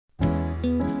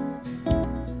I'm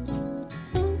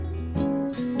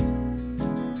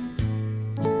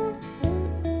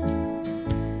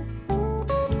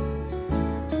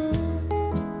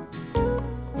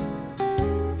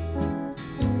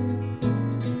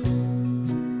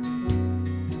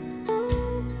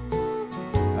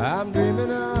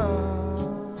dreaming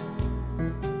of,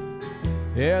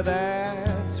 yeah,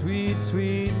 that sweet,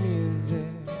 sweet music.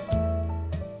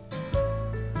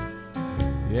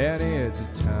 And it's a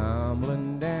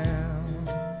tumbling down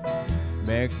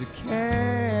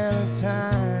Mexican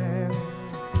time.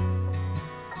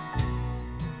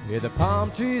 Yeah, the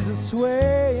palm trees are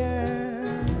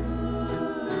swaying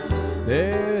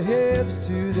their hips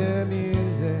to the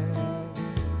music.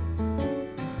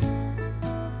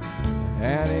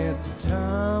 And it's a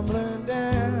tumbling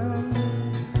down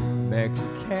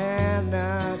Mexican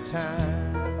time.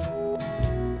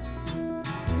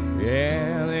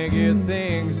 Yeah, they get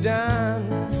things done.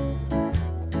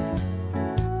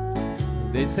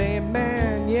 They say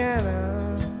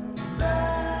mañana,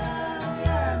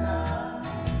 mañana.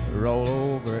 Roll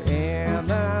over in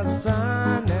the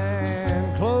sun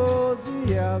and close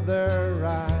the other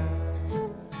eye.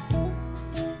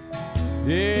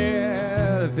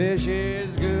 Yeah, the fish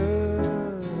is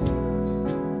good.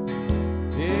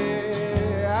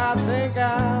 Yeah, I think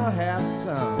I'll have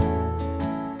some.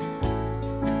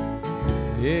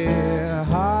 Yeah,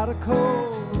 hot or cold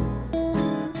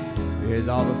is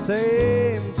all the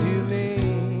same to me.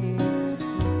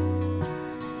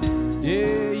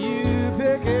 Yeah, you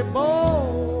pick a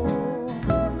bowl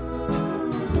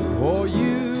or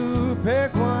you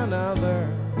pick one other.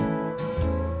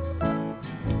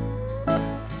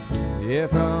 Yeah,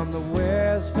 from the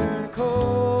western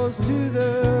coast to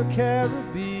the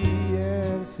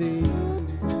Caribbean Sea.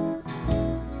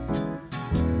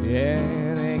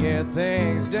 Yeah, they get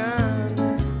things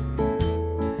done.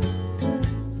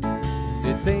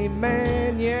 They say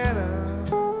mañana,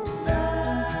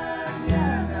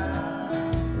 mañana.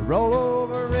 Roll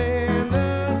over in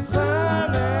the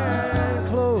sun and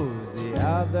close the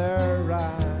other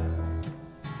eye.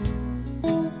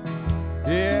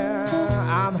 Yeah,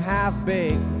 I'm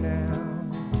half-baked now.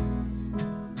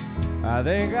 I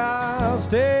think I'll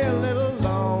stay a little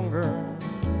longer.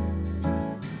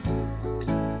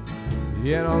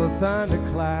 You know, the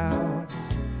thunderclouds,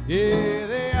 yeah,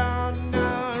 they are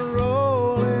not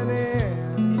rolling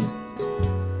in.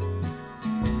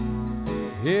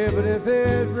 Yeah, but if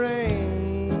it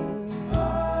rains,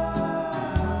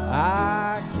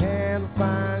 I can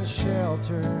find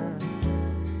shelter.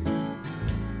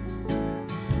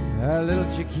 A little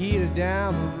Chiquita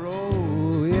down the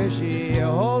road, yeah, she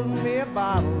holding me a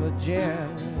bottle of gin.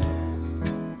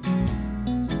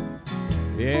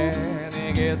 Yeah,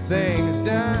 they get things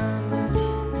done.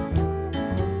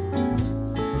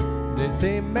 They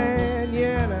say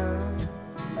mañana,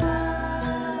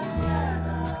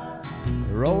 mañana.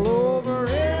 Roll over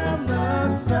in the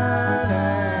sun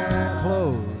and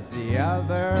close the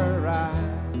other eye.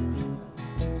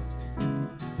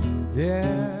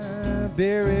 Yeah,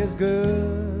 beer is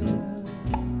good.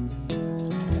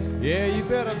 Yeah, you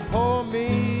better pour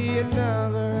me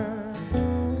another.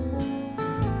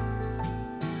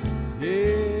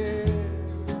 Yeah,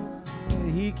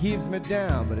 he keeps me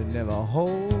down, but it never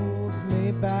holds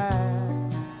me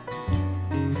back.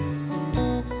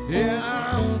 Yeah,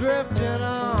 I'm drifting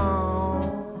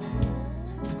on,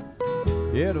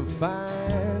 yeah, to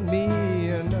find me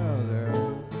another.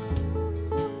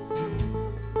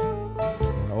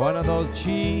 One of those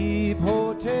cheap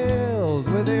hotels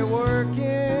where they work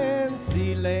in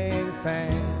ceiling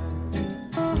fans.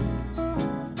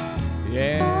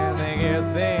 Yeah, they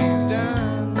get things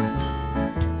done.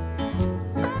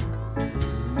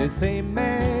 They say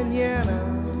mañana,